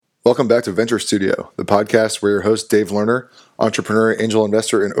Welcome back to Venture Studio, the podcast where your host, Dave Lerner, entrepreneur, angel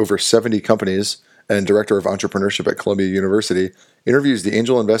investor in over 70 companies, and director of entrepreneurship at Columbia University, interviews the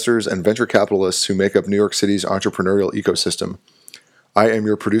angel investors and venture capitalists who make up New York City's entrepreneurial ecosystem. I am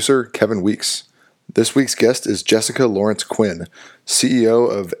your producer, Kevin Weeks. This week's guest is Jessica Lawrence Quinn, CEO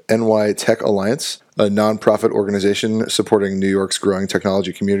of NY Tech Alliance, a nonprofit organization supporting New York's growing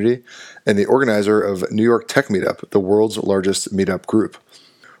technology community, and the organizer of New York Tech Meetup, the world's largest meetup group.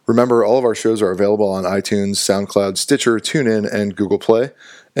 Remember, all of our shows are available on iTunes, SoundCloud, Stitcher, TuneIn, and Google Play.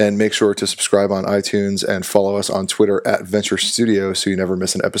 And make sure to subscribe on iTunes and follow us on Twitter at Venture Studio so you never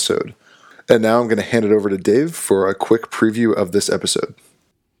miss an episode. And now I'm going to hand it over to Dave for a quick preview of this episode.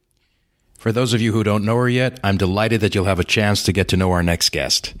 For those of you who don't know her yet, I'm delighted that you'll have a chance to get to know our next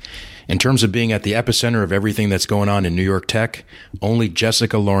guest. In terms of being at the epicenter of everything that's going on in New York tech, only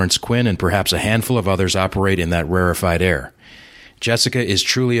Jessica Lawrence Quinn and perhaps a handful of others operate in that rarefied air. Jessica is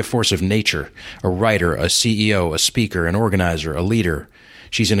truly a force of nature, a writer, a CEO, a speaker, an organizer, a leader.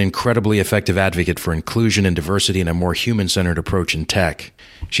 She's an incredibly effective advocate for inclusion and diversity and a more human-centered approach in tech.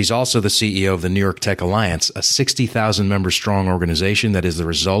 She's also the CEO of the New York Tech Alliance, a 60,000-member strong organization that is the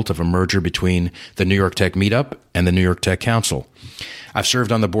result of a merger between the New York Tech Meetup and the New York Tech Council. I've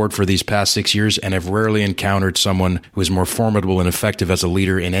served on the board for these past 6 years and have rarely encountered someone who is more formidable and effective as a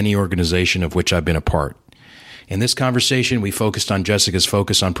leader in any organization of which I've been a part. In this conversation, we focused on Jessica's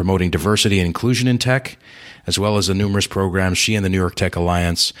focus on promoting diversity and inclusion in tech, as well as the numerous programs she and the New York Tech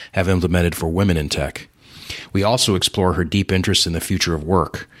Alliance have implemented for women in tech. We also explore her deep interest in the future of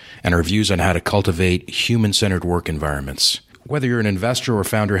work and her views on how to cultivate human-centered work environments. Whether you're an investor or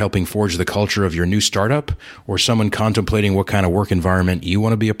founder helping forge the culture of your new startup, or someone contemplating what kind of work environment you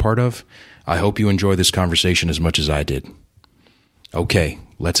want to be a part of, I hope you enjoy this conversation as much as I did. Okay,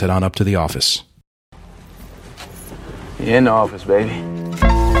 let's head on up to the office. In the office, baby. Going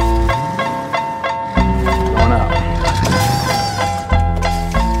out.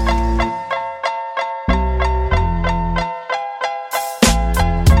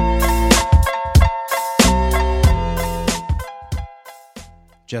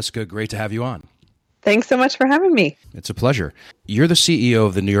 Jessica, great to have you on. Thanks so much for having me. It's a pleasure. You're the CEO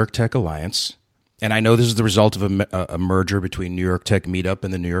of the New York Tech Alliance, and I know this is the result of a merger between New York Tech Meetup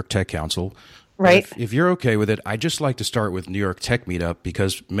and the New York Tech Council. Right. If you're okay with it, I'd just like to start with New York Tech Meetup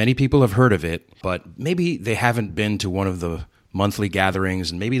because many people have heard of it, but maybe they haven't been to one of the monthly gatherings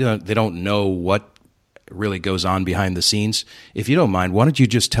and maybe they don't know what really goes on behind the scenes. If you don't mind, why don't you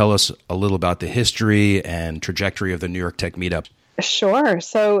just tell us a little about the history and trajectory of the New York Tech Meetup? Sure.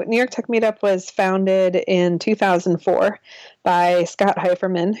 So New York Tech Meetup was founded in 2004 by Scott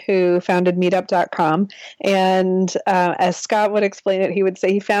Heiferman, who founded Meetup.com. And as Scott would explain it, he would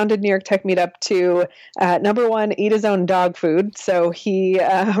say he founded New York Tech Meetup to, number one, eat his own dog food. So he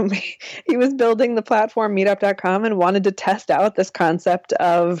was building the platform Meetup.com and wanted to test out this concept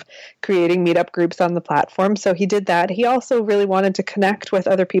of creating meetup groups on the platform. So he did that. He also really wanted to connect with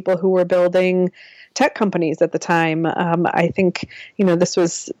other people who were building tech companies at the time. I think, this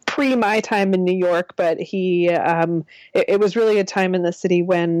was pre my time in New York, but it was really a time in the city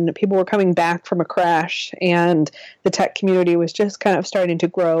when people were coming back from a crash and the tech community was just kind of starting to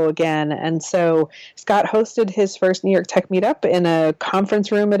grow again. And so Scott hosted his first New York Tech Meetup in a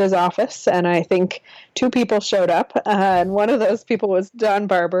conference room at his office. And I think 2 people showed up. And one of those people was Dawn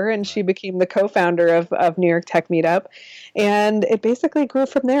Barber, and she became the co-founder of New York Tech Meetup. And it basically grew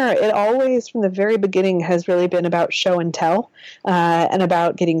from there. It always, from the very beginning, has really been about show and tell and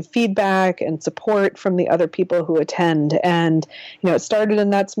about getting feedback and support from the other people who attend. And, it started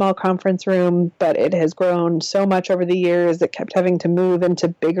in that small conference room, but it has grown so much over the years. It kept having to move into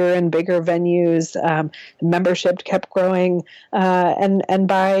bigger and bigger venues. Membership kept growing. And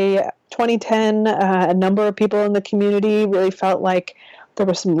by 2010, a number of people in the community really felt like there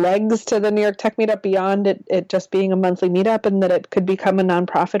were some legs to the New York Tech Meetup beyond it just being a monthly meetup, and that it could become a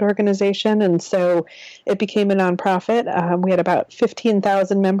nonprofit organization. And so it became a nonprofit. We had about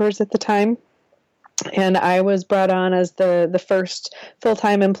 15,000 members at the time. And I was brought on as the first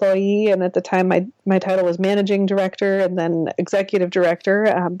full-time employee. And at the time, my title was managing director and then executive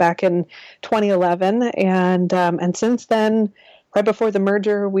director back in 2011. And since then, right before the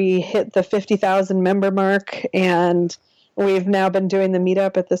merger, we hit the 50,000 member mark, and we've now been doing the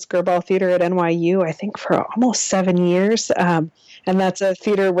meetup at the Skirball Theater at NYU, I think, for almost 7 years. And that's a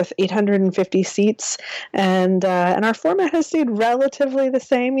theater with 850 seats. And our format has stayed relatively the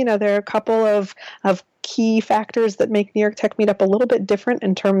same. There are a couple of key factors that make New York Tech Meetup a little bit different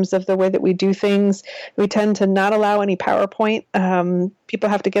in terms of the way that we do things. We tend to not allow any PowerPoint. People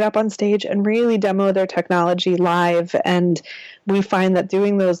have to get up on stage and really demo their technology live. And we find that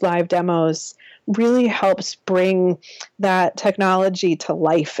doing those live demos really helps bring that technology to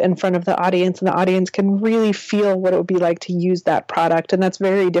life in front of the audience, and the audience can really feel what it would be like to use that product. And that's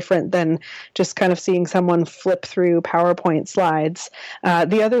very different than just kind of seeing someone flip through PowerPoint slides.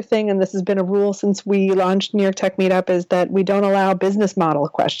 The other thing, and this has been a rule since we launched New York Tech Meetup, is that we don't allow business model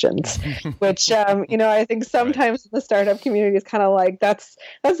questions, which, I think sometimes the startup community is kind of like, that's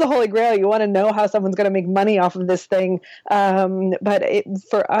the holy grail. You want to know how someone's going to make money off of this thing. But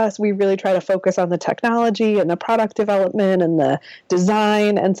for us, we really try to focus on the technology and the product development and the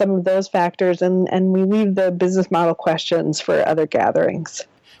design and some of those factors, and we leave the business model questions for other gatherings.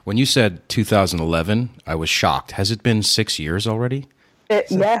 When you said 2011, I was shocked. Has it been 6 years already?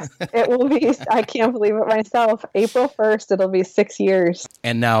 Yes, it will be. I can't believe it myself. April 1st, it'll be 6 years.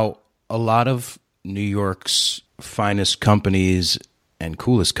 And now a lot of New York's finest companies and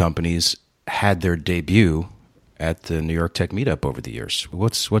coolest companies had their debut at the New York Tech Meetup over the years.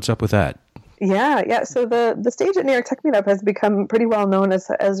 What's up with that? Yeah. So the stage at New York Tech Meetup has become pretty well known as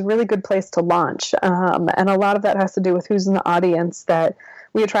a really good place to launch. And a lot of that has to do with who's in the audience, that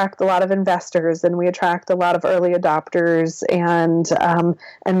we attract a lot of investors and we attract a lot of early adopters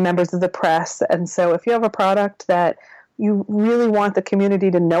and members of the press. And so if you have a product that you really want the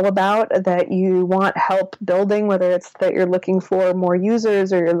community to know about, that you want help building, whether it's that you're looking for more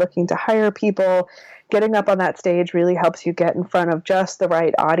users or you're looking to hire people, getting up on that stage really helps you get in front of just the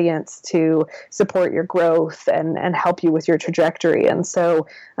right audience to support your growth and help you with your trajectory. And so,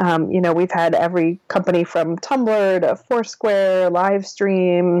 we've had every company from Tumblr to Foursquare,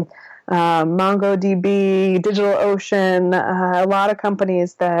 Livestream, MongoDB, DigitalOcean, a lot of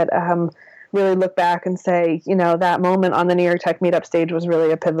companies that really look back and say, that moment on the New York Tech Meetup stage was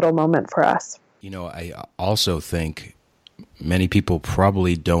really a pivotal moment for us. I also think many people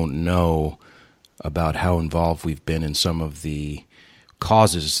probably don't know about how involved we've been in some of the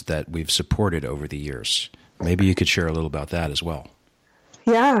causes that we've supported over the years. Maybe you could share a little about that as well.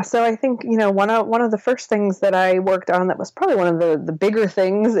 Yeah, so I think, one of the first things that I worked on that was probably one of the bigger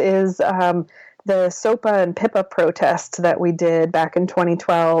things is the SOPA and PIPA protests that we did back in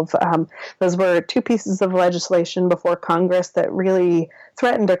 2012. Those were two pieces of legislation before Congress that really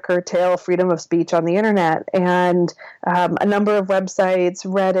threatened to curtail freedom of speech on the internet. And a number of websites,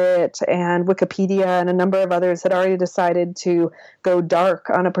 Reddit and Wikipedia and a number of others had already decided to go dark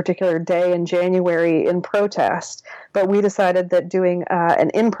on a particular day in January in protest. But we decided that doing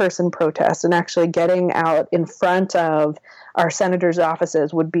an in-person protest and actually getting out in front of our senators'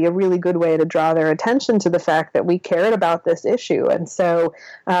 offices would be a really good way to draw their attention to the fact that we cared about this issue. And so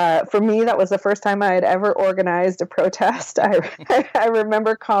for me, that was the first time I had ever organized a protest. I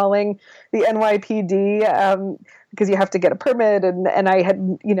remember calling the NYPD because you have to get a permit. And I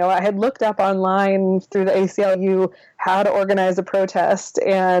had looked up online through the ACLU how to organize a protest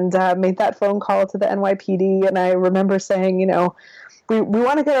and made that phone call to the NYPD. And I remember saying, we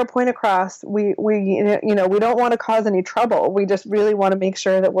want to get our point across. We don't want to cause any trouble. We just really want to make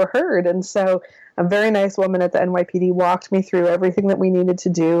sure that we're heard. And so a very nice woman at the NYPD walked me through everything that we needed to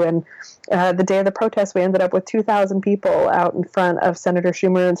do. And the day of the protest, we ended up with 2,000 people out in front of Senator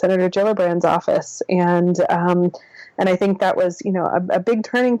Schumer and Senator Gillibrand's office. And I think that was, a big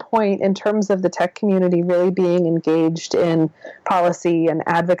turning point in terms of the tech community really being engaged in policy and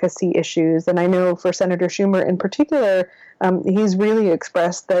advocacy issues. And I know for Senator Schumer in particular, he's really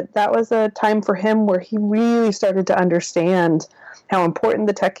expressed that was a time for him where he really started to understand how important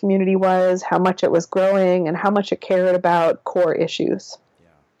the tech community was, how much it was growing, and how much it cared about core issues. Yeah.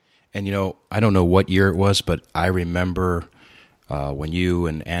 And, I don't know what year it was, but I remember when you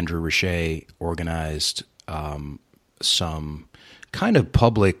and Andrew Richer organized some kind of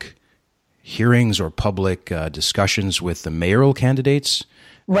public hearings or public discussions with the mayoral candidates.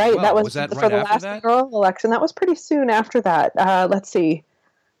 Right. Well, That was that for right the after last that? mayoral election. That was pretty soon after that. Let's see.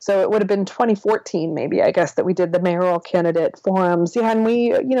 So it would have been 2014, maybe, I guess, that we did the mayoral candidate forums. Yeah, and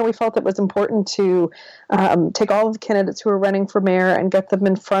we felt it was important to take all of the candidates who are running for mayor and get them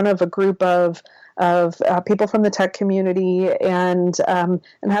in front of a group of people from the tech community and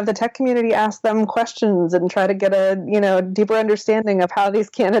have the tech community ask them questions and try to get a deeper understanding of how these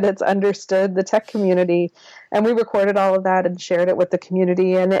candidates understood the tech community. And we recorded all of that and shared it with the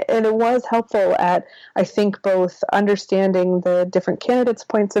community. And it was helpful at, I think, both understanding the different candidates'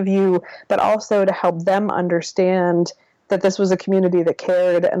 points of view, but also to help them understand that this was a community that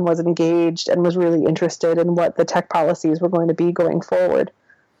cared and was engaged and was really interested in what the tech policies were going to be going forward.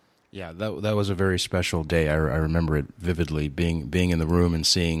 Yeah, that was a very special day. I remember it vividly, being in the room and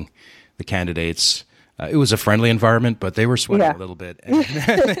seeing the candidates. It was a friendly environment, but they were sweating a little bit, and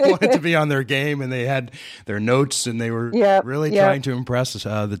they wanted to be on their game, and they had their notes, and they were really trying to impress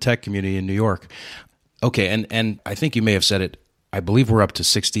the tech community in New York. Okay, and I think you may have said it. I believe we're up to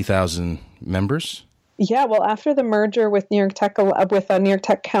 60,000 members. Yeah, well, after the merger with New York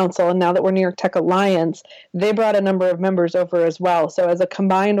Tech Council, and now that we're New York Tech Alliance, they brought a number of members over as well. So as a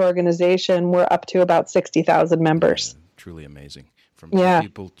combined organization, we're up to about 60,000 members. Yeah, truly amazing. From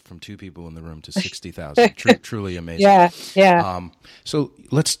two people in the room to 60,000. Truly amazing. Yeah. So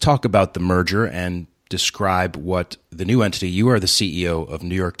let's talk about the merger and describe what the new entity. You are the CEO of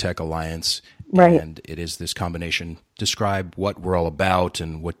New York Tech Alliance, right? And it is this combination. Describe what we're all about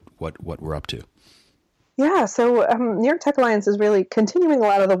and what we're up to. Yeah, so New York Tech Alliance is really continuing a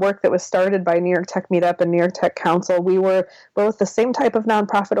lot of the work that was started by New York Tech Meetup and New York Tech Council. We were both the same type of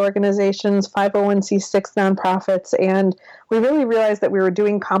nonprofit organizations, 501c6 nonprofits, and we really realized that we were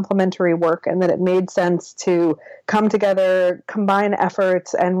doing complementary work and that it made sense to come together, combine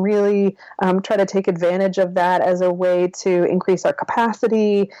efforts, and really try to take advantage of that as a way to increase our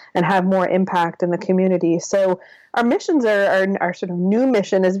capacity and have more impact in the community. So our missions our sort of new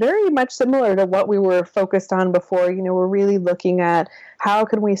mission is very much similar to what we were focused on before. You know, we're really looking at how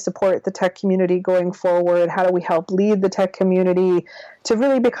can we support the tech community going forward? How do we help lead the tech community to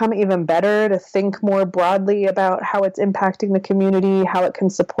really become even better, to think more broadly about how it's impacting the community, how it can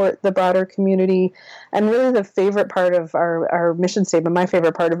support the broader community. And really the favorite part of our mission statement, my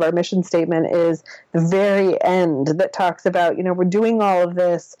favorite part of our mission statement is the very end that talks about, you know, we're doing all of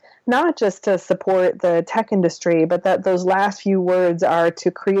this not just to support the tech industry, but that those last few words are to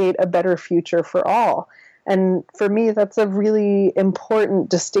create a better future for all. And for me, that's a really important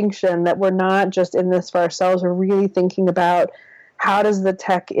distinction, that we're not just in this for ourselves. We're really thinking about how does the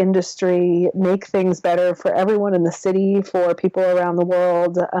tech industry make things better for everyone in the city, for people around the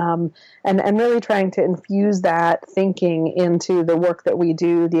world, and really trying to infuse that thinking into the work that we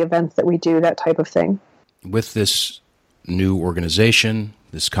do, the events that we do, that type of thing. With this new organization,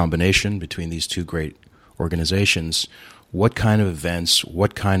 this combination between these two great organizations, what kind of events,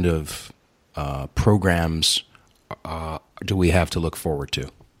 what kind of programs do we have to look forward to?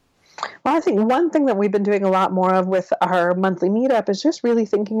 Well, I think one thing that we've been doing a lot more of with our monthly meetup is just really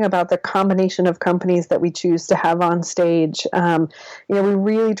thinking about the combination of companies that we choose to have on stage. You know, we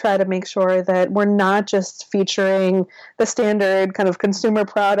really try to make sure that we're not just featuring the standard kind of consumer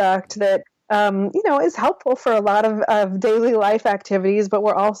product that you know, is helpful for a lot of daily life activities, but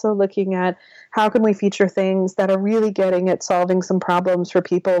we're also looking at how can we feature things that are really getting at solving some problems for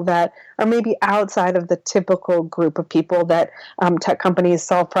people that are maybe outside of the typical group of people that tech companies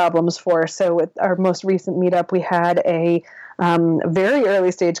solve problems for. So with our most recent meetup, we had a very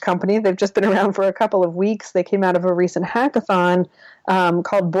early stage company. They've just been around for a couple of weeks. They came out of a recent hackathon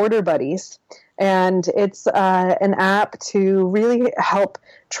called Border Buddies. And it's an app to really help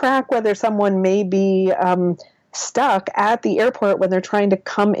track whether someone may be stuck at the airport when they're trying to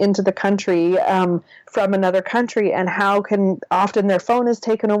come into the country from another country, and how can often their phone is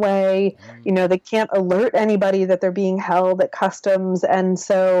taken away. You know, they can't alert anybody that they're being held at customs. And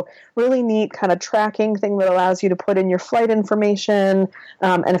so really neat kind of tracking thing that allows you to put in your flight information.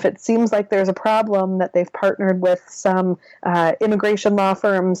 And if it seems like there's a problem, that they've partnered with some immigration law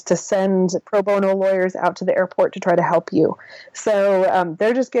firms to send pro bono lawyers out to the airport to try to help you. So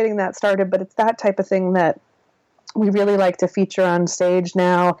they're just getting that started, but it's that type of thing that we really like to feature on stage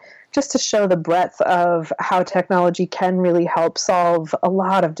now, just to show the breadth of how technology can really help solve a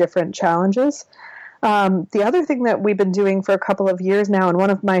lot of different challenges. The other thing that we've been doing for a couple of years now, and one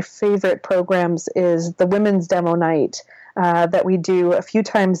of my favorite programs, is the Women's Demo Night that we do a few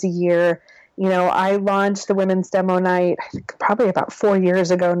times a year. You know, I launched the Women's Demo Night, I think probably about 4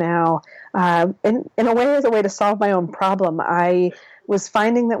 years ago now, in a way as a way to solve my own problem. I was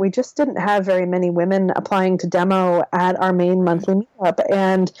finding that we just didn't have very many women applying to demo at our main monthly meetup.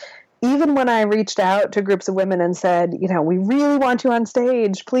 And even when I reached out to groups of women and said, you know, we really want you on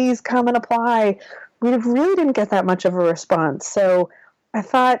stage, please come and apply, we really didn't get that much of a response. So I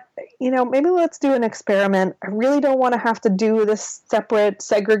thought, you know, maybe let's do an experiment. I really don't want to have to do this separate,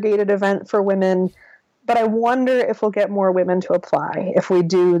 segregated event for women, but I wonder if we'll get more women to apply if we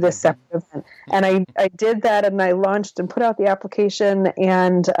do this separate event. And I did that, and I launched and put out the application,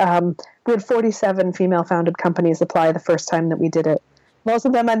 and we had 47 female-founded companies apply the first time that we did it. Most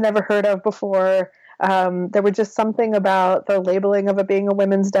of them I'd never heard of before. There was just something about the labeling of it being a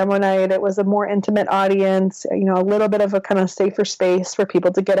women's demo night. It was a more intimate audience, a little bit of a kind of safer space for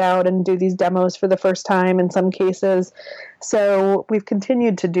people to get out and do these demos for the first time in some cases. So we've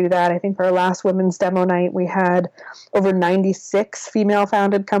continued to do that. I think for our last women's demo night, we had over 96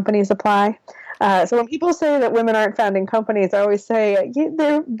 female-founded companies apply. So when people say that women aren't founding companies, I always say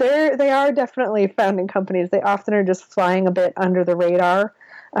they are definitely founding companies. They often are just flying a bit under the radar.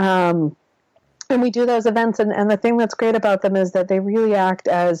 And we do those events, and the thing that's great about them is that they really act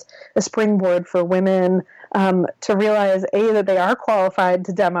as a springboard for women to realize, A, that they are qualified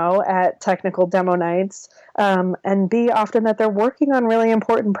to demo at technical demo nights, and B, often that they're working on really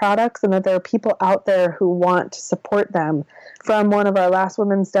important products and that there are people out there who want to support them. From one of our last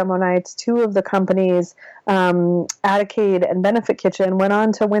women's demo nights, two of the companies, Atticade and Benefit Kitchen, went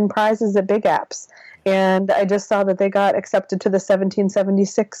on to win prizes at Big Apps. And I just saw that they got accepted to the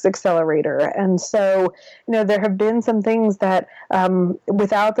 1776 accelerator. And so, there have been some things that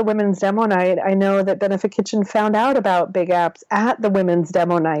without the women's demo night, I know that Benefit Kitchen found out about Big Apps at the women's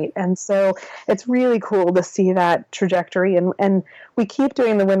demo night. And so it's really cool to see that trajectory. And we keep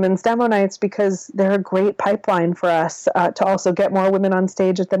doing the women's demo nights because they're a great pipeline for us to also get more women on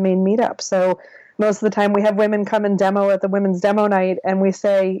stage at the main meetup. So most of the time we have women come and demo at the women's demo night and we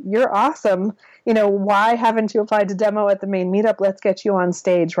say, you're awesome. Why haven't you applied to demo at the main meetup? Let's get you on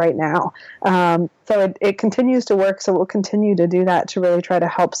stage right now. So it continues to work. So we'll continue to do that to really try to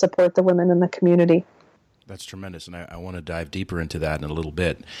help support the women in the community. That's tremendous. And I want to dive deeper into that in a little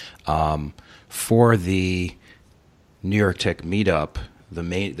bit. For the New York Tech meetup,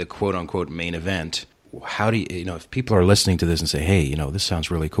 the quote unquote main event, how do you, if people are listening to this and say, hey, this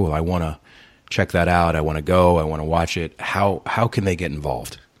sounds really cool. I want to check that out. I want to go. I want to watch it. How can they get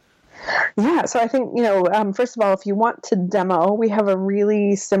involved? Yeah, so I think, first of all, if you want to demo, we have a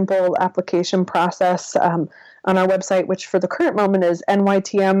really simple application process on our website, which for the current moment is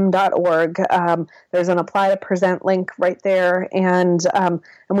nytm.org. There's an apply to present link right there, and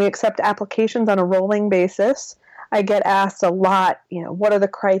we accept applications on a rolling basis. I get asked a lot, what are the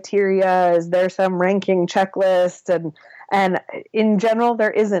criteria? Is there some ranking checklist? And in general,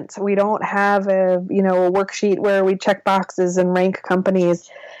 there isn't. We don't have a worksheet where we check boxes and rank companies.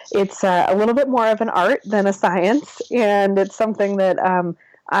 It's a little bit more of an art than a science, and it's something that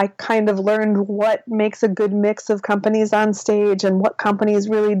I kind of learned what makes a good mix of companies on stage and what companies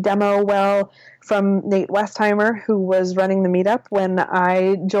really demo well from Nate Westheimer, who was running the meetup when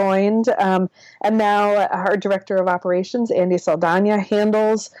I joined. And now our director of operations, Andy Saldana,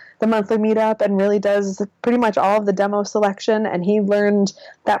 handles the monthly meetup and really does pretty much all of the demo selection. And he learned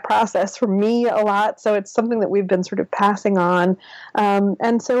that process from me a lot. So it's something that we've been sort of passing on.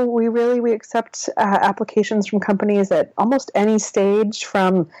 And so we accept applications from companies at almost any stage,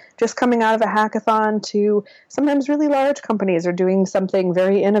 from just coming out of a hackathon to sometimes really large companies are doing something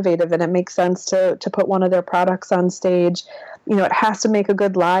very innovative and it makes sense to put one of their products on stage. It has to make a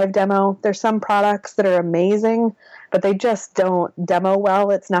good live demo. There's some products that are amazing, but they just don't demo well.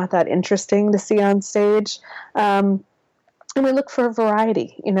 It's not that interesting to see on stage. And we look for a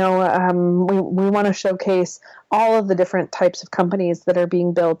variety. We want to showcase all of the different types of companies that are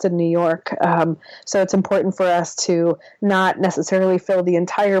being built in New York. So it's important for us to not necessarily fill the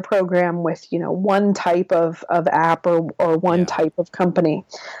entire program with, one type of app or one type of company.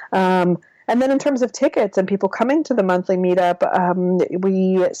 And then in terms of tickets and people coming to the monthly meetup,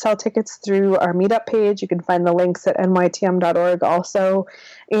 we sell tickets through our meetup page. You can find the links at nytm.org also.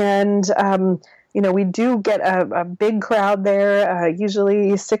 And we do get a big crowd there,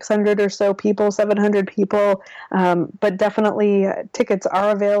 usually 600 or so people, 700 people, but definitely tickets are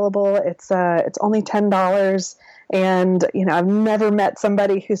available. It's only $10. And, I've never met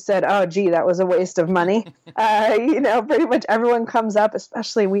somebody who said, oh, gee, that was a waste of money. Pretty much everyone comes up,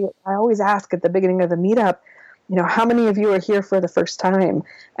 especially I always ask at the beginning of the meetup, how many of you are here for the first time?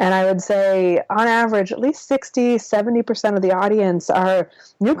 And I would say, on average, at least 60, 70% of the audience are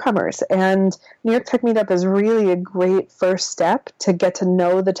newcomers. And New York Tech Meetup is really a great first step to get to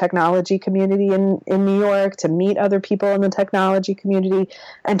know the technology community in New York, to meet other people in the technology community,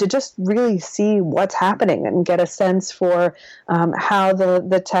 and to just really see what's happening and get a sense for how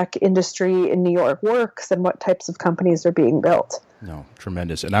the tech industry in New York works and what types of companies are being built. No,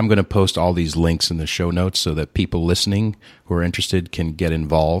 tremendous. And I'm going to post all these links in the show notes so that people listening who are interested can get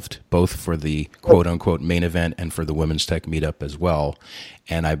involved, both for the quote-unquote main event and for the Women's Tech Meetup as well.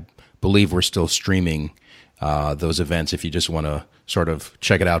 And I believe we're still streaming those events if you just want to sort of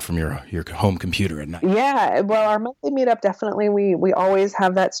check it out from your home computer at night? Yeah, well, our monthly meetup, definitely, we always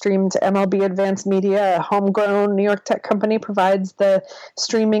have that streamed to MLB Advanced Media, a homegrown New York tech company, provides the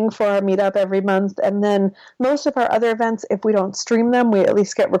streaming for our meetup every month. And then most of our other events, if we don't stream them, we at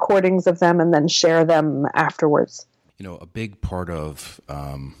least get recordings of them and then share them afterwards. You know, a big part of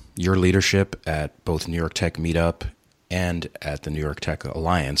your leadership at both New York Tech Meetup and at the New York Tech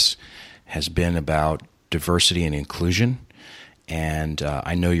Alliance has been about diversity and inclusion. And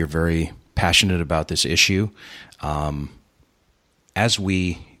I know you're very passionate about this issue. As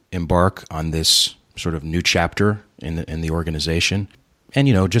we embark on this sort of new chapter in the organization, and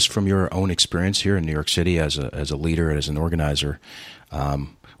you know, just from your own experience here in New York City as a leader, as an organizer,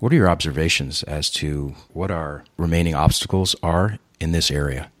 what are your observations as to what our remaining obstacles are in this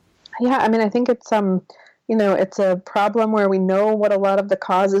area? Yeah, I mean, I think it's it's a problem where we know what a lot of the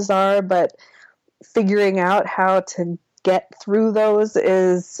causes are, but figuring out how to get through those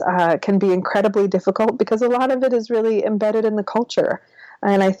can be incredibly difficult because a lot of it is really embedded in the culture.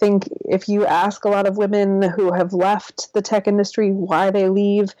 And I think if you ask a lot of women who have left the tech industry why they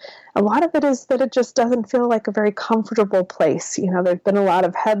leave, a lot of it is that it just doesn't feel like a very comfortable place. You know, there's been a lot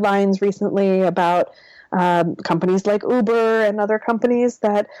of headlines recently about companies like Uber and other companies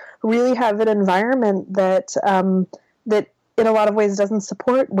that really have an environment that in a lot of ways doesn't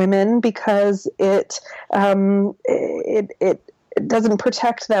support women because it doesn't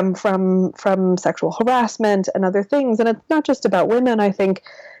protect them from sexual harassment and other things. And it's not just about women. I think,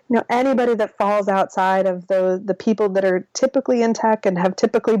 anybody that falls outside of the people that are typically in tech and have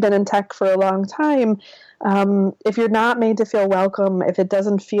typically been in tech for a long time, if you're not made to feel welcome, if it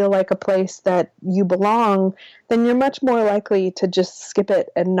doesn't feel like a place that you belong, then you're much more likely to just skip it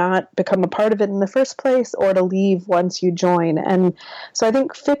and not become a part of it in the first place or to leave once you join. And so I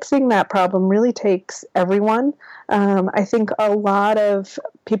think fixing that problem really takes everyone. I think a lot of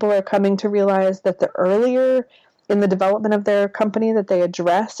people are coming to realize that the earlier in the development of their company that they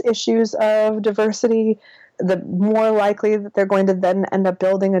address issues of diversity, the more likely that they're going to then end up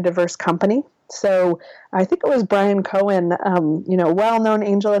building a diverse company. So I think it was Brian Cohen, well-known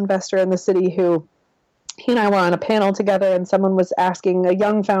angel investor in the city, who he and I were on a panel together, and a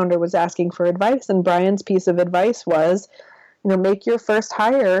young founder was asking for advice, and Brian's piece of advice was, make your first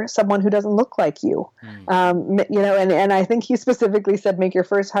hire someone who doesn't look like you. And I think he specifically said, make your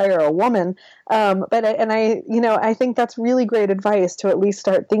first hire a woman. I think that's really great advice to at least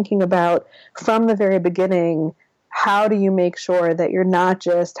start thinking about from the very beginning. How do you make sure that you're not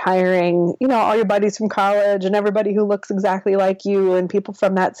just hiring, all your buddies from college and everybody who looks exactly like you and people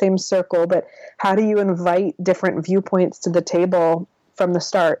from that same circle, but how do you invite different viewpoints to the table from the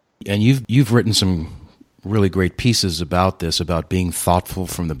start? And you've written some really great pieces about this, about being thoughtful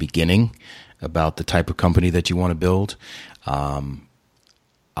from the beginning, about the type of company that you want to build.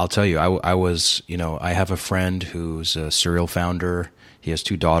 I'll tell you, I have a friend who's a serial founder. He has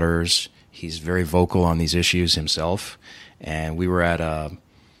 2 daughters. He's very vocal on these issues himself. And we were at a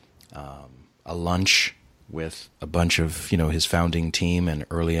lunch with a bunch of, his founding team and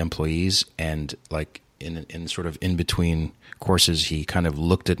early employees. And like in sort of in between courses, he kind of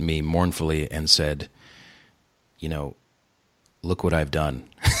looked at me mournfully and said, look what I've done.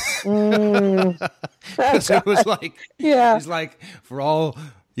 So it was like, yeah. He's like, for all,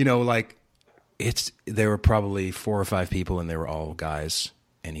 there were probably 4 or 5 people and they were all guys.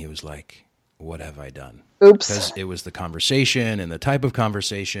 And he was like, what have I done? Oops. Because it was the conversation and the type of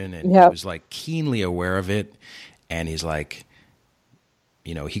conversation. And Yep. He was like keenly aware of it. And he's like,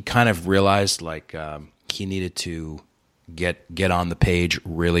 he kind of realized like he needed to get on the page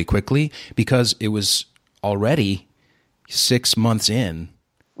really quickly because it was already 6 months in,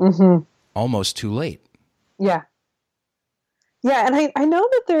 almost too late. Yeah. Yeah. And I know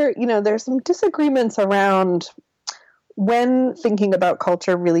that there's some disagreements around when thinking about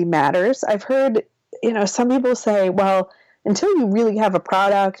culture really matters. I've heard, some people say, well, until you really have a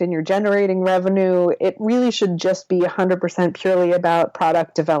product and you're generating revenue, it really should just be 100% purely about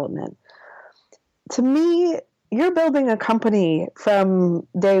product development. To me, you're building a company from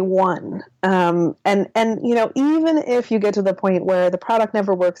day one. And even if you get to the point where the product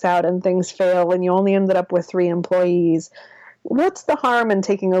never works out and things fail and you only ended up with 3 employees, what's the harm in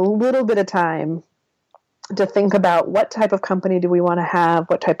taking a little bit of time to think about what type of company do we want to have?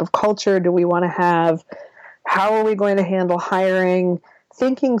 What type of culture do we want to have? How are we going to handle hiring?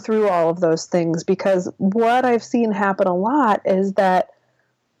 Thinking through all of those things, because what I've seen happen a lot is that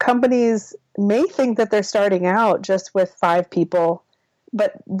companies may think that they're starting out just with 5 people,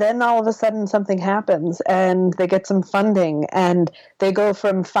 But then all of a sudden something happens and they get some funding and they go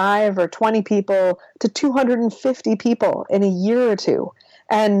from 5 or 20 people to 250 people in a year or two.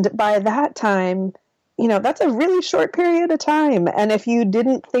 And by that time, that's a really short period of time. And if you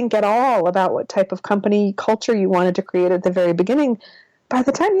didn't think at all about what type of company culture you wanted to create at the very beginning, by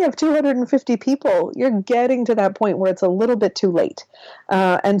the time you have 250 people, you're getting to that point where it's a little bit too late.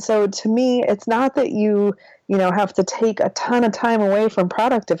 And so to me, it's not that you have to take a ton of time away from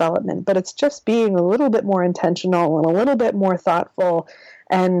product development, but it's just being a little bit more intentional and a little bit more thoughtful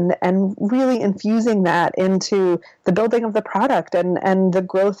and really infusing that into the building of the product and the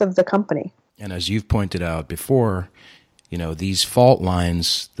growth of the company. And as you've pointed out before, these fault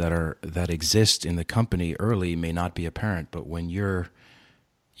lines that exist in the company early may not be apparent, but when you're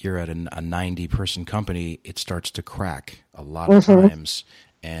at a 90-person company, it starts to crack a lot of times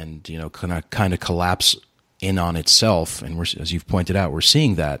and, kind of collapse in on itself. And as you've pointed out, we're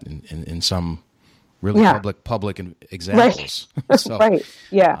seeing that in some really public examples. Right. So, right.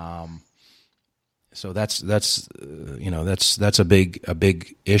 Yeah. So that's a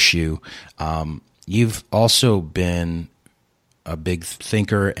big issue. You've also been a big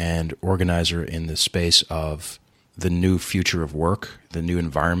thinker and organizer in the space of the new future of work, the new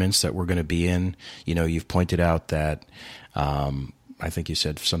environments that we're going to be in. You've pointed out that I think you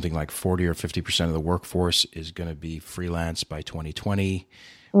said something like 40 or 50% of the workforce is going to be freelance by 2020.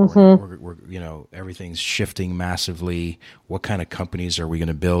 We're everything's shifting massively. What kind of companies are we going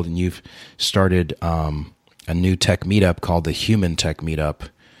to build? And you've started a new tech meetup called the Human Tech Meetup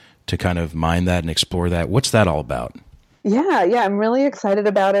to kind of mine that and explore that. What's that all about? Yeah, I'm really excited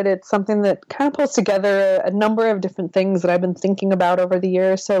about it. It's something that kind of pulls together a number of different things that I've been thinking about over the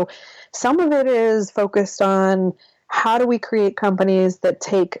years. So some of it is focused on how do we create companies that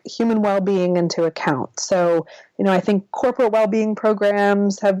take human well-being into account? So, I think corporate well-being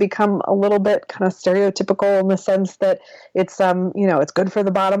programs have become a little bit kind of stereotypical in the sense that it's, it's good for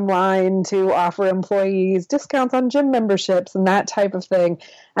the bottom line to offer employees discounts on gym memberships and that type of thing.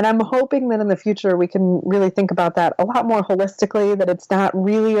 And I'm hoping that in the future we can really think about that a lot more holistically, that it's not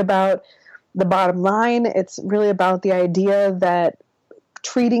really about the bottom line. It's really about the idea that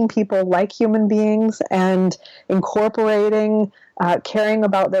treating people like human beings and incorporating caring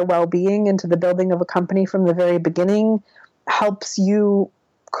about their well-being into the building of a company from the very beginning helps you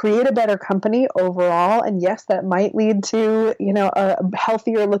create a better company overall. And yes, that might lead to, a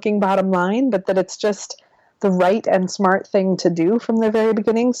healthier looking bottom line, but that it's just the right and smart thing to do from the very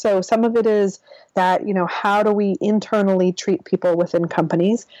beginning. So some of it is that, how do we internally treat people within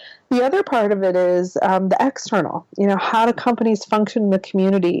companies? The other part of it is the external. How do companies function in the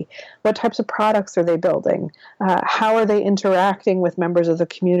community? What types of products are they building? How are they interacting with members of the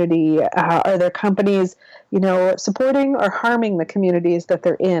community? Are their companies, supporting or harming the communities that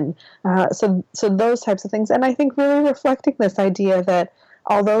they're in? So those types of things. And I think really reflecting this idea that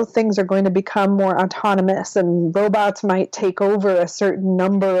although things are going to become more autonomous and robots might take over a certain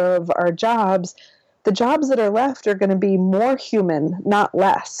number of our jobs, the jobs that are left are going to be more human, not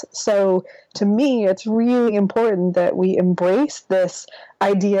less. So to me, it's really important that we embrace this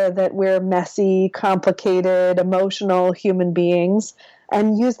idea that we're messy, complicated, emotional human beings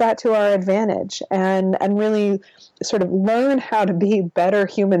and use that to our advantage and really sort of learn how to be better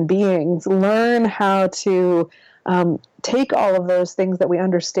human beings, learn how to take all of those things that we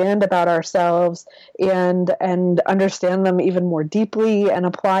understand about ourselves and understand them even more deeply and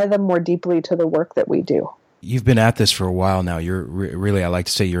apply them more deeply to the work that we do. You've been at this for a while now. You're really, I like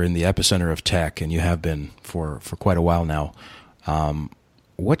to say you're in the epicenter of tech, and you have been for quite a while now.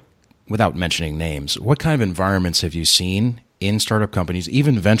 Without mentioning names, what kind of environments have you seen in startup companies,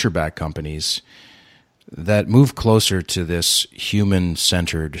 even venture-backed companies, that move closer to this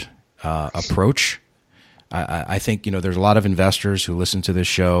human-centered approach? I think, there's a lot of investors who listen to this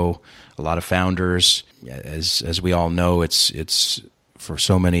show, a lot of founders. As we all know, it's for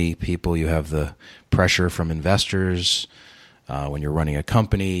so many people, you have the pressure from investors. When you're running a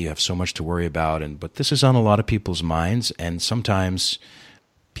company, you have so much to worry about. But this is on a lot of people's minds, and sometimes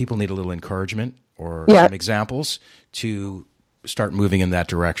people need a little encouragement or some examples to start moving in that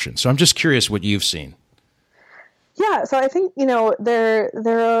direction. So I'm just curious what you've seen. Yeah, so I think, there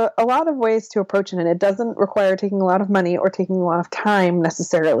are a lot of ways to approach it, and it doesn't require taking a lot of money or taking a lot of time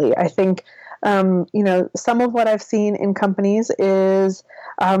necessarily. I think, some of what I've seen in companies is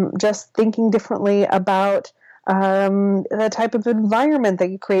just thinking differently about the type of environment that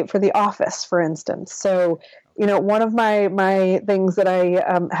you create for the office, for instance. So, one of my things that I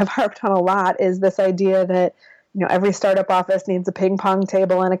have harped on a lot is this idea that every startup office needs a ping pong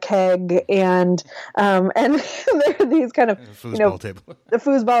table and a keg, and there are these kind of foosball table. The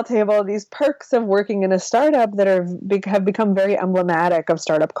foosball table, these perks of working in a startup that have become very emblematic of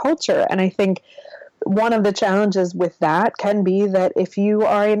startup culture. And I think one of the challenges with that can be that if you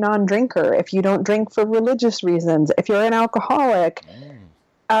are a non-drinker, if you don't drink for religious reasons, if you're an alcoholic,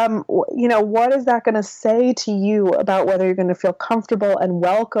 what is that going to say to you about whether you're going to feel comfortable and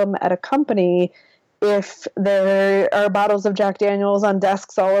welcome at a company if there are bottles of Jack Daniels on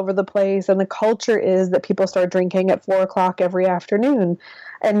desks all over the place and the culture is that people start drinking at 4:00 every afternoon?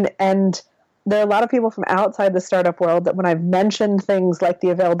 And there are a lot of people from outside the startup world that when I've mentioned things like the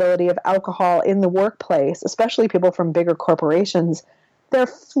availability of alcohol in the workplace, especially people from bigger corporations, they're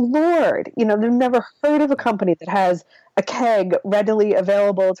floored. They've never heard of a company that has a keg readily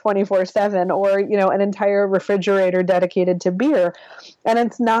available 24/7 or, an entire refrigerator dedicated to beer. And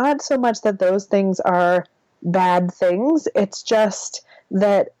it's not so much that those things are bad things. It's just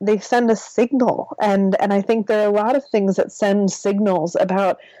that they send a signal. And I think there are a lot of things that send signals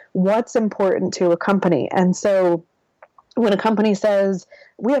about what's important to a company. And so when a company says,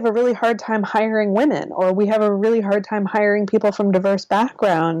 we have a really hard time hiring women, or we have a really hard time hiring people from diverse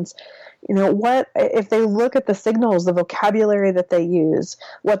backgrounds, what if they look at the signals, the vocabulary that they use,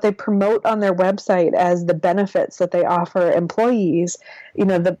 what they promote on their website as the benefits that they offer employees,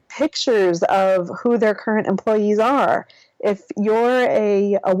 the pictures of who their current employees are. If you're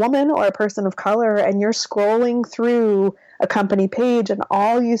a woman or a person of color and you're scrolling through a company page and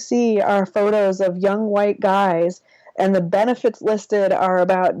all you see are photos of young white guys, and the benefits listed are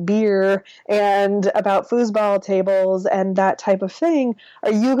about beer and about foosball tables and that type of thing,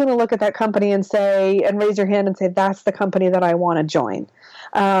 are you going to look at that company and raise your hand and say, that's the company that I want to join?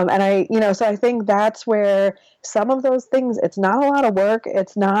 So I think that's where some of those things, it's not a lot of work.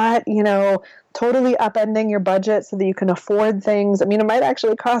 It's not, totally upending your budget so that you can afford things. I mean, it might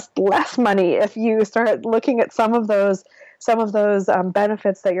actually cost less money if you start looking at some of those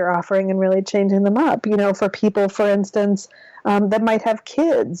benefits that you're offering and really changing them up, for people, for instance, that might have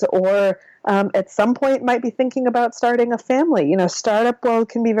kids or at some point might be thinking about starting a family. Startup world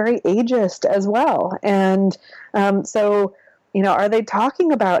can be very ageist as well. And so, are they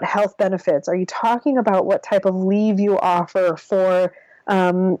talking about health benefits? Are you talking about what type of leave you offer for,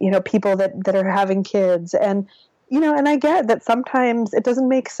 people that are having kids? And, and I get that sometimes it doesn't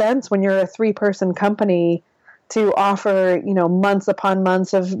make sense when you're a 3-person company to offer, months upon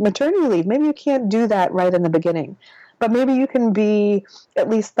months of maternity leave. Maybe you can't do that right in the beginning, but maybe you can be at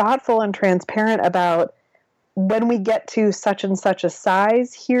least thoughtful and transparent about when we get to such and such a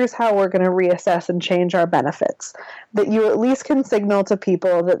size, here's how we're going to reassess and change our benefits. That you at least can signal to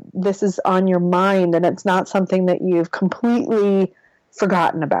people that this is on your mind and it's not something that you've completely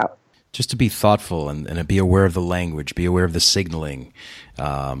forgotten about. Just to be thoughtful and be aware of the language, be aware of the signaling,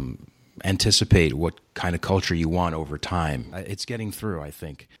 anticipate what kind of culture you want over time. It's getting through, I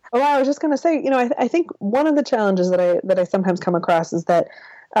think. Well, I was just going to say, I think one of the challenges that I sometimes come across is that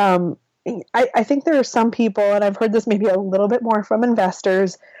I think there are some people, and I've heard this maybe a little bit more from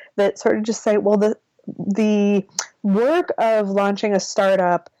investors, that sort of just say, well, the work of launching a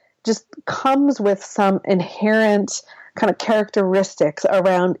startup just comes with some inherent kind of characteristics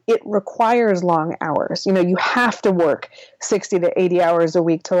around it requires long hours. You have to work 60 to 80 hours a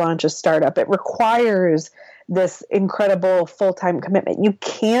week to launch a startup. It requires this incredible full-time commitment. You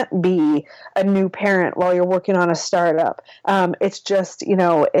can't be a new parent while you're working on a startup. It's just,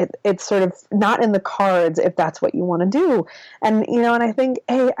 it's sort of not in the cards if that's what you want to do. And, and I think,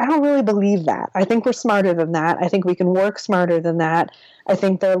 hey, I don't really believe that. I think we're smarter than that. I think we can work smarter than that. I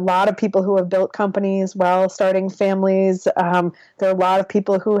think there are a lot of people who have built companies while starting families. There are a lot of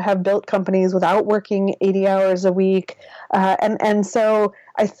people who have built companies without working 80 hours a week. And so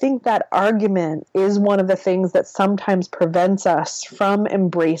I think that argument is one of the things that sometimes prevents us from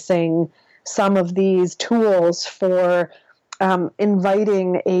embracing some of these tools for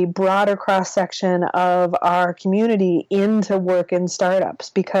inviting a broader cross-section of our community into work in startups.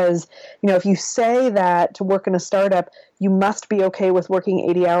 Because, if you say that to work in a startup, you must be okay with working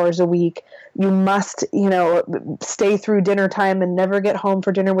 80 hours a week. You must, stay through dinner time and never get home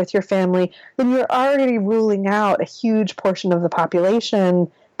for dinner with your family. Then you're already ruling out a huge portion of the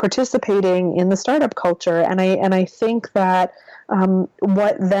population participating in the startup culture. And I think that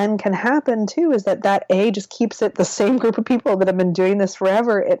what then can happen too is that just keeps it the same group of people that have been doing this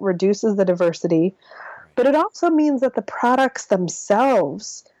forever. It reduces the diversity, but it also means that the products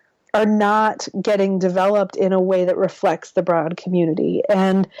themselves are not getting developed in a way that reflects the broad community.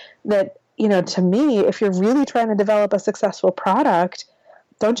 And that, to me, if you're really trying to develop a successful product,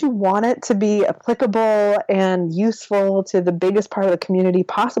 don't you want it to be applicable and useful to the biggest part of the community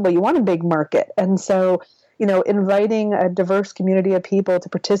possible? You want a big market. And so, inviting a diverse community of people to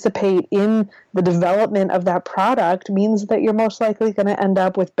participate in the development of that product means that you're most likely going to end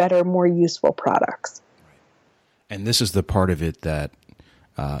up with better, more useful products. And this is the part of it that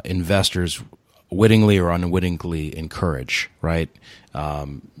investors wittingly or unwittingly encourage, right?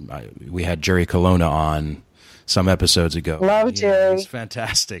 We had Jerry Colonna on some episodes ago. Love Jerry. It's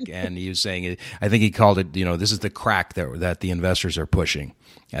fantastic. And he was saying, I think he called it, this is the crack that the investors are pushing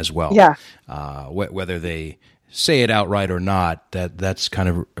as well. Yeah. Whether they say it outright or not, that's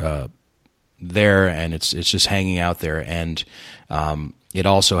kind of there, and it's just hanging out there. And it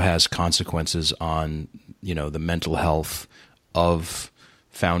also has consequences on, the mental health of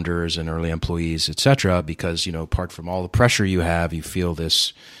founders and early employees, et cetera, because, apart from all the pressure you have, you feel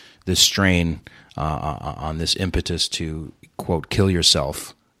this strain on this impetus to, quote, kill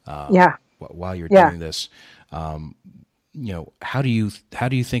yourself while you're doing this. How do you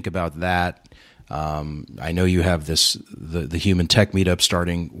think about that? I know you have the Human Tech Meetup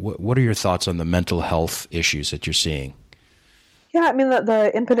starting. What are your thoughts on the mental health issues that you're seeing? Yeah, I mean,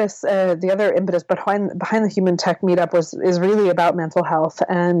 the impetus, the other impetus behind the Human Tech Meetup is really about mental health.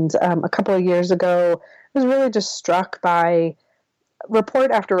 And a couple of years ago, I was really just struck by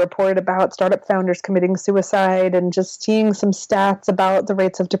report after report about startup founders committing suicide, and just seeing some stats about the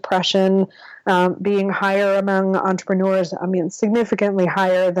rates of depression being higher among entrepreneurs. I mean, significantly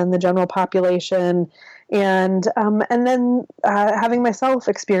higher than the general population. And then having myself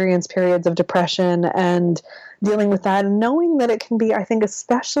experience periods of depression and dealing with that, and knowing that it can be, I think,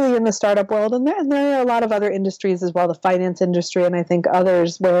 especially in the startup world, and there are a lot of other industries as well, the finance industry, and I think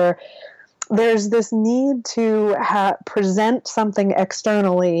others, where there's this need to present something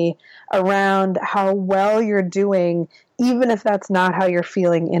externally around how well you're doing, even if that's not how you're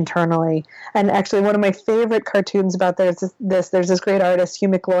feeling internally. And actually, one of my favorite cartoons about there's this great artist, Hugh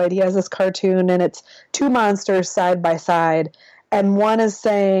McLeod. He has this cartoon, and it's two monsters side by side. And one is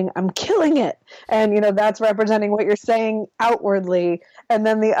saying, I'm killing it. And, that's representing what you're saying outwardly. And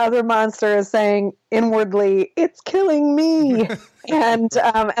then the other monster is saying inwardly, it's killing me. And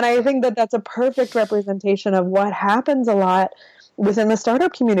I think that that's a perfect representation of what happens a lot within the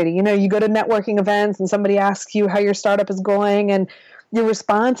startup community. You go to networking events and somebody asks you how your startup is going, and your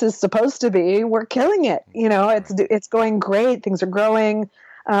response is supposed to be, we're killing it. It's going great. Things are growing.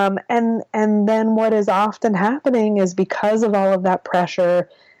 And then what is often happening is, because of all of that pressure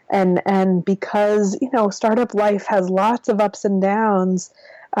and because, startup life has lots of ups and downs,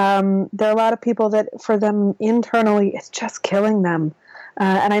 there are a lot of people that for them internally, it's just killing them.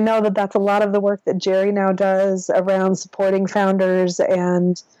 And I know that that's a lot of the work that Jerry now does around supporting founders,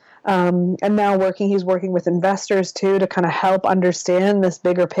 and now he's working with investors too, to kind of help understand this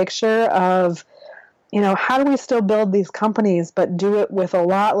bigger picture of, how do we still build these companies, but do it with a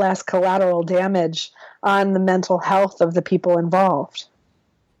lot less collateral damage on the mental health of the people involved?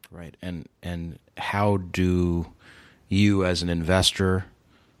 Right. And how do you as an investor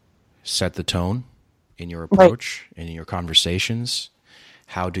set the tone in your approach and in your conversations?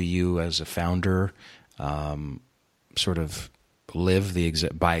 How do you as a founder sort of live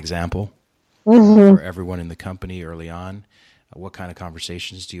by example for everyone in the company early on? What kind of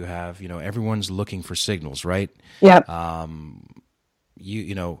conversations do you have? Everyone's looking for signals, right? Yeah.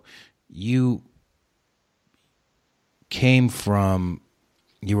 You came from,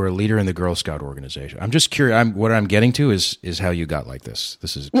 you were a leader in the Girl Scout organization. I'm just curious. What I'm getting to is how you got like this.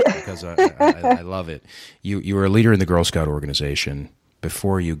 This is because I love it. You were a leader in the Girl Scout organization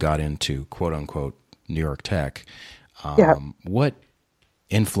before you got into quote unquote New York Tech. What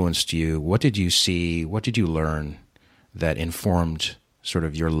influenced you? What did you see? What did you learn that informed sort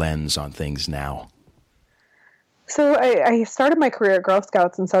of your lens on things now? So I started my career at Girl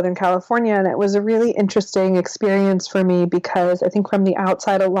Scouts in Southern California, and it was a really interesting experience for me, because I think from the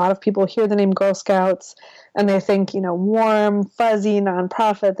outside, a lot of people hear the name Girl Scouts and they think, warm, fuzzy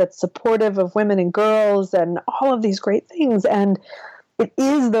nonprofit that's supportive of women and girls and all of these great things. And it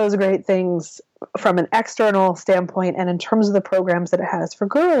is those great things from an external standpoint and in terms of the programs that it has for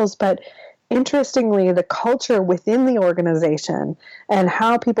girls. But interestingly, the culture within the organization and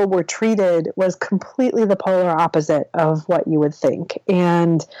how people were treated was completely the polar opposite of what you would think.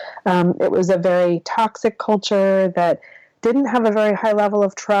 And it was a very toxic culture that didn't have a very high level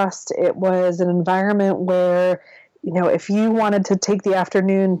of trust. It was an environment where, if you wanted to take the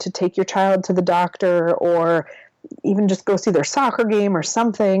afternoon to take your child to the doctor or even just go see their soccer game or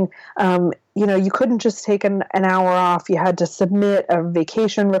something, you couldn't just take an hour off. You had to submit a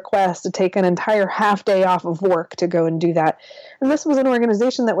vacation request to take an entire half day off of work to go and do that. And this was an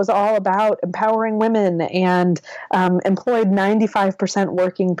organization that was all about empowering women and employed 95%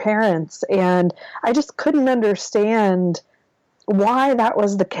 working parents. And I just couldn't understand why that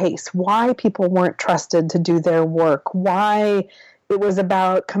was the case, why people weren't trusted to do their work, why it was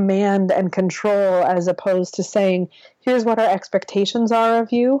about command and control as opposed to saying, here's what our expectations are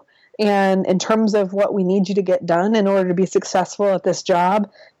of you. And in terms of what we need you to get done in order to be successful at this job,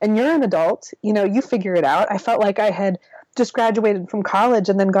 and you're an adult, you figure it out. I felt like I had just graduated from college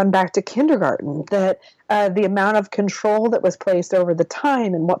and then gone back to kindergarten, that the amount of control that was placed over the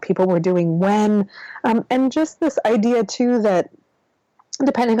time and what people were doing when, and just this idea too that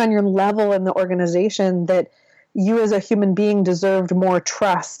depending on your level in the organization, that you as a human being deserved more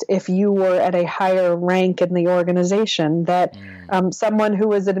trust if you were at a higher rank in the organization, that someone who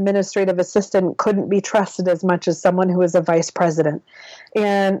was an administrative assistant couldn't be trusted as much as someone who was a vice president.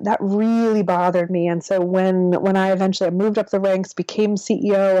 And that really bothered me. And so when I eventually moved up the ranks, became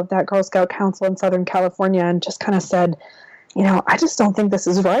CEO of that Girl Scout Council in Southern California, and just kind of said, I just don't think this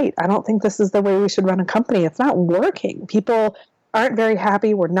is right. I don't think this is the way we should run a company. It's not working. People aren't very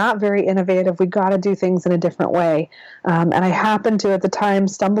happy. We're not very innovative. We've got to do things in a different way. And I happened to, at the time,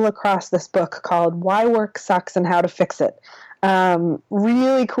 stumble across this book called Why Work Sucks and How to Fix It.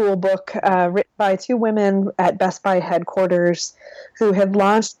 Really cool book written by two women at Best Buy headquarters who had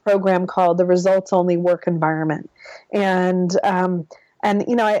launched a program called the Results Only Work Environment. And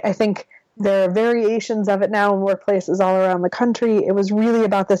I think there are variations of it now in workplaces all around the country. It was really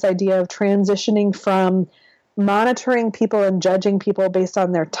about this idea of transitioning from monitoring people and judging people based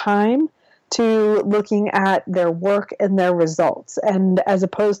on their time to looking at their work and their results. And as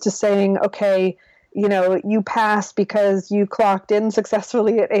opposed to saying, okay, you passed because you clocked in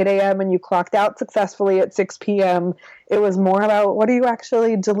successfully at 8 a.m. and you clocked out successfully at 6 p.m. It was more about what are you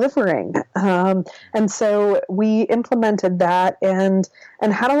actually delivering? And so we implemented that and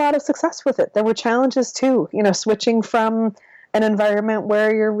had a lot of success with it. There were challenges too, switching from an environment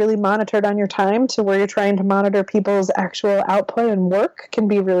where you're really monitored on your time to where you're trying to monitor people's actual output and work can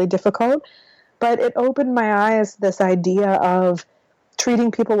be really difficult. But it opened my eyes to this idea of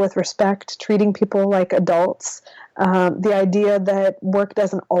treating people with respect, treating people like adults, the idea that work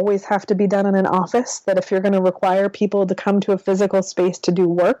doesn't always have to be done in an office, that if you're going to require people to come to a physical space to do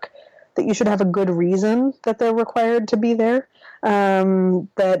work, that you should have a good reason that they're required to be there.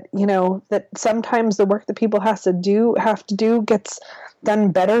 That sometimes the work that people have to do gets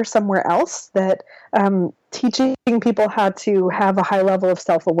done better somewhere else, that teaching people how to have a high level of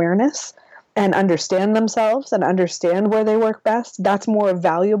self-awareness and understand themselves and understand where they work best, that's more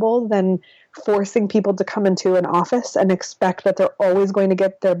valuable than forcing people to come into an office and expect that they're always going to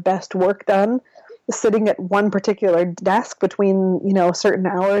get their best work done sitting at one particular desk between, certain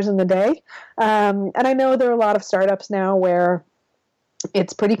hours in the day. And I know there are a lot of startups now where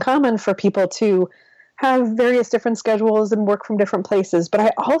it's pretty common for people to have various different schedules and work from different places. But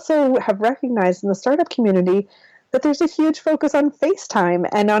I also have recognized in the startup community that there's a huge focus on FaceTime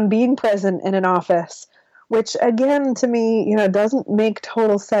and on being present in an office, which again, to me, doesn't make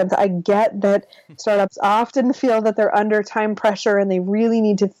total sense. I get that startups often feel that they're under time pressure and they really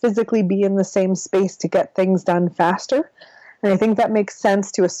need to physically be in the same space to get things done faster. And I think that makes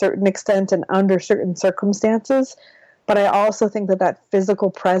sense to a certain extent and under certain circumstances. But I also think that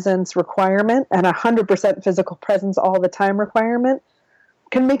physical presence requirement and 100% physical presence all the time requirement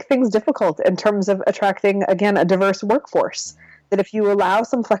can make things difficult in terms of attracting, again, a diverse workforce. That if you allow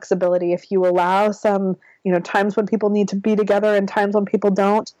some flexibility, if you allow some, times when people need to be together and times when people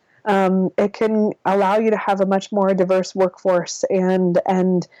don't, it can allow you to have a much more diverse workforce and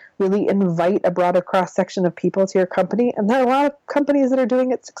really invite a broader cross-section of people to your company. And there are a lot of companies that are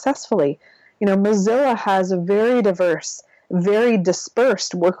doing it successfully. Mozilla has a very diverse, very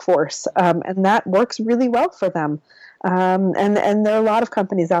dispersed workforce, and that works really well for them. And there are a lot of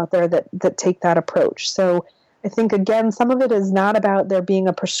companies out there that take that approach. So I think, again, some of it is not about there being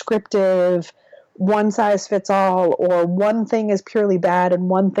a prescriptive one-size-fits-all or one thing is purely bad and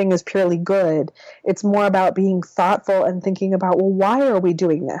one thing is purely good. It's more about being thoughtful and thinking about, well, why are we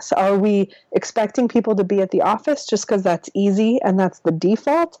doing this? Are we expecting people to be at the office just because that's easy and that's the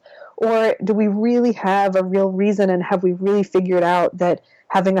default? Or do we really have a real reason, and have we really figured out that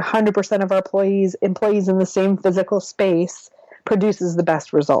having 100% of our employees in the same physical space produces the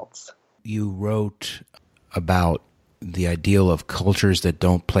best results? You wrote about the ideal of cultures that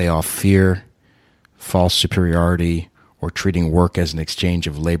don't play off fear, false superiority, or treating work as an exchange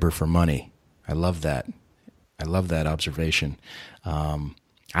of labor for money. I love that. I love that observation.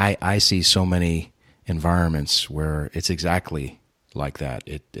 I see so many environments where it's exactly like that.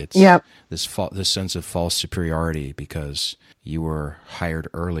 It's this sense of false superiority because you were hired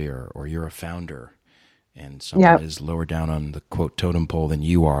earlier or you're a founder and someone is lower down on the quote totem pole than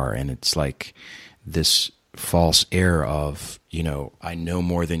you are. And it's like this false air of, I know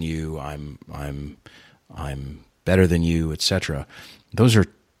more than you. I'm better than you, etc. Those are,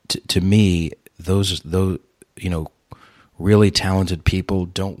 to me, those, really talented people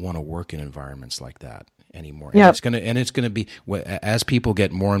don't want to work in environments like that anymore. Yeah. And it's gonna be, as people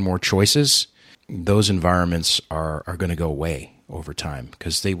get more and more choices, those environments are going to go away over time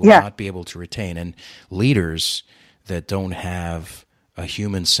because they will not be able to retain. And leaders that don't have a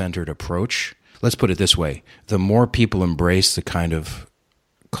human-centered approach, let's put it this way, the more people embrace the kind of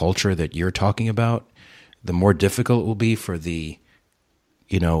culture that you're talking about, the more difficult it will be for the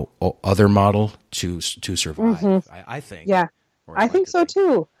other model to survive. Mm-hmm. I think. Yeah, I think so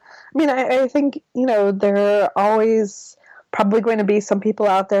too. I mean, I think, there are always probably going to be some people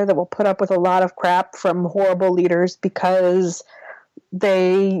out there that will put up with a lot of crap from horrible leaders because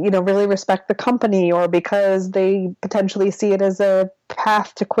they, really respect the company or because they potentially see it as a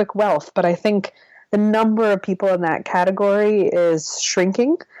path to quick wealth. But I think the number of people in that category is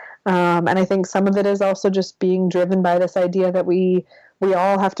shrinking. And I think some of it is also just being driven by this idea that we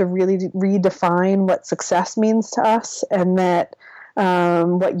all have to really redefine what success means to us, and that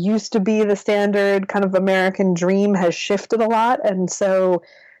what used to be the standard kind of American dream has shifted a lot. And so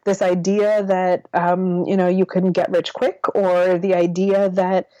this idea that, you can get rich quick, or the idea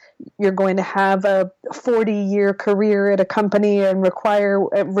that you're going to have a 40-year career at a company and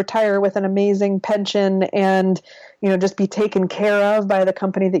retire with an amazing pension and, just be taken care of by the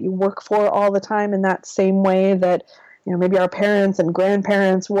company that you work for all the time in that same way that, maybe our parents and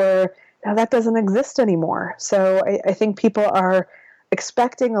grandparents were. Now that doesn't exist anymore. So I think people are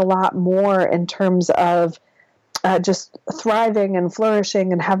expecting a lot more in terms of just thriving and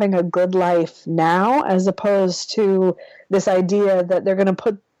flourishing and having a good life now, as opposed to this idea that they're going to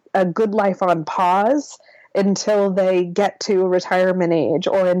put a good life on pause until they get to retirement age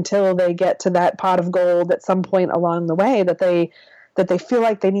or until they get to that pot of gold at some point along the way, that they feel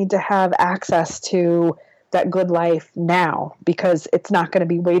like they need to have access to that good life now because it's not going to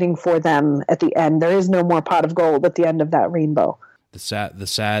be waiting for them at the end. There is no more pot of gold at the end of that rainbow. The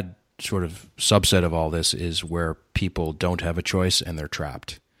sad sort of subset of all this is where people don't have a choice and they're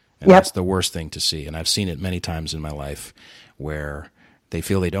trapped. And that's the worst thing to see. And I've seen it many times in my life where they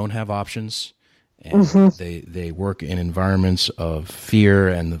feel they don't have options and they work in environments of fear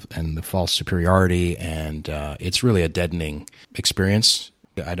and the false superiority. And it's really a deadening experience.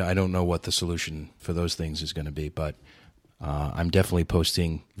 I don't know what the solution for those things is going to be, but I'm definitely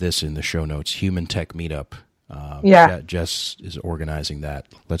posting this in the show notes. Human Tech Meetup. Jess is organizing that.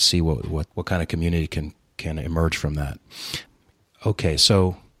 Let's see what kind of community can emerge from that. Okay,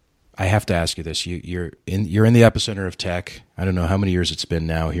 so I have to ask you this: you're in the epicenter of tech. I don't know how many years it's been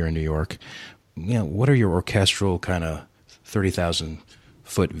now here in New York. What are your orchestral kind of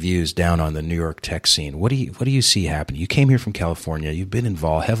 30,000-foot views down on the New York tech scene? What do you see happening? You came here from California. You've been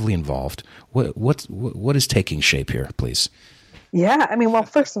heavily involved. What is taking shape here, please? Yeah, I mean, well,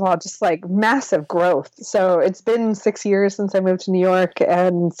 first of all, just like massive growth. So it's been 6 years since I moved to New York,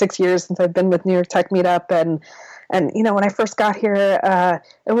 and 6 years since I've been with New York Tech Meetup, and when I first got here,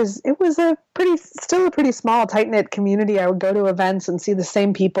 it was still a pretty small, tight-knit community. I would go to events and see the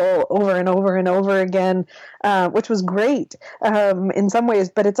same people over and over and over again, which was great in some ways.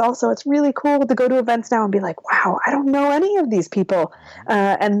 But it's really cool to go to events now and be like, wow, I don't know any of these people,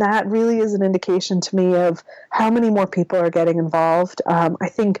 and that really is an indication to me of how many more people are getting involved. I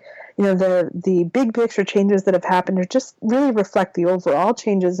think the big picture changes that have happened are just really reflect the overall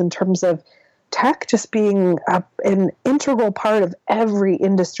changes in terms of tech just being an integral part of every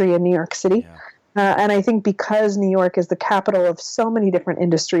industry in New York City. Yeah. And I think because New York is the capital of so many different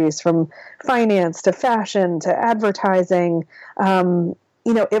industries, from finance to fashion to advertising,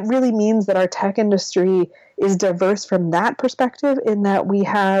 it really means that our tech industry is diverse from that perspective, in that we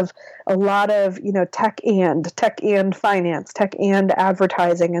have a lot of, tech and finance, tech and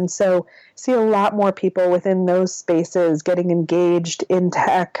advertising. And so see a lot more people within those spaces getting engaged in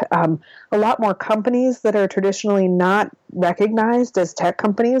tech, a lot more companies that are traditionally not recognized as tech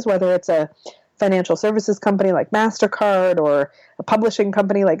companies, whether it's a financial services company like MasterCard or a publishing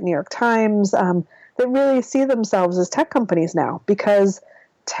company like New York Times, that really see themselves as tech companies now, because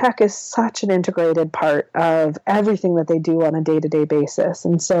tech is such an integrated part of everything that they do on a day-to-day basis.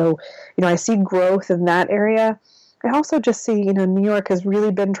 And so, I see growth in that area. I also just see, New York has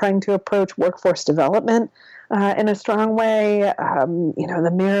really been trying to approach workforce development in a strong way.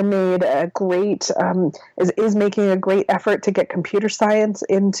 The mayor made is making a great effort to get computer science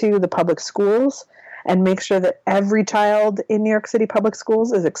into the public schools and make sure that every child in New York City public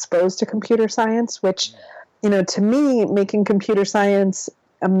schools is exposed to computer science, which, to me, making computer science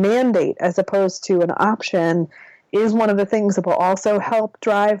a mandate as opposed to an option is one of the things that will also help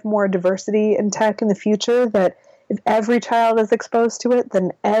drive more diversity in tech in the future, that if every child is exposed to it,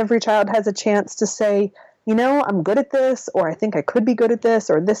 then every child has a chance to say, I'm good at this, or I think I could be good at this,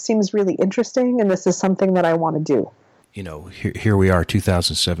 or this seems really interesting, and this is something that I want to do. Here we are,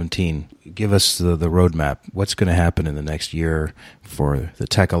 2017. Give us the roadmap. What's going to happen in the next year for the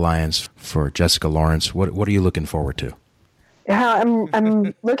Tech Alliance, for Jessica Lawrence? What are you looking forward to? Yeah,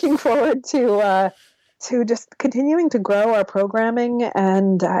 I'm looking forward to just continuing to grow our programming,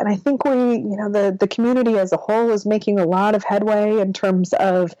 and I think the community as a whole is making a lot of headway in terms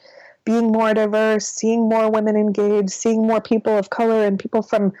of being more diverse, seeing more women engaged, seeing more people of color and people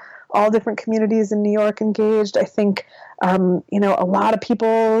from all different communities in New York engaged. I think, a lot of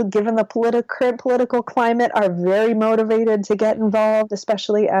people, given the current political climate, are very motivated to get involved,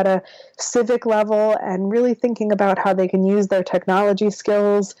 especially at a civic level, and really thinking about how they can use their technology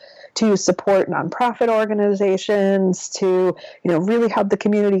skills to support nonprofit organizations, to really help the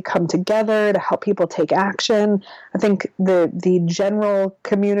community come together, to help people take action. I think the general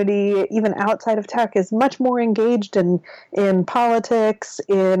community, even outside of tech, is much more engaged in politics,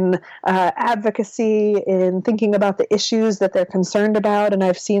 in advocacy, in thinking about the issues that they're concerned about. And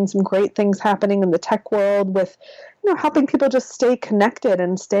I've seen some great things happening in the tech world with helping people just stay connected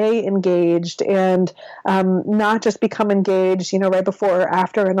and stay engaged, and not just become engaged, right before or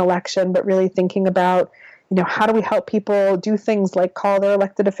after an election, but really thinking about, how do we help people do things like call their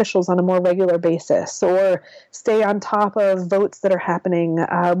elected officials on a more regular basis, or stay on top of votes that are happening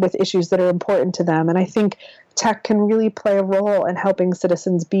with issues that are important to them. And I think tech can really play a role in helping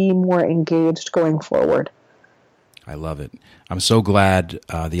citizens be more engaged going forward. I love it. I'm so glad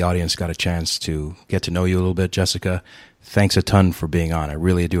the audience got a chance to get to know you a little bit, Jessica. Thanks a ton for being on. I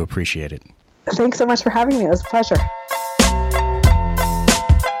really do appreciate it. Thanks so much for having me. It was a pleasure.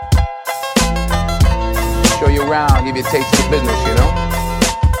 Show you around, give you a taste of the business,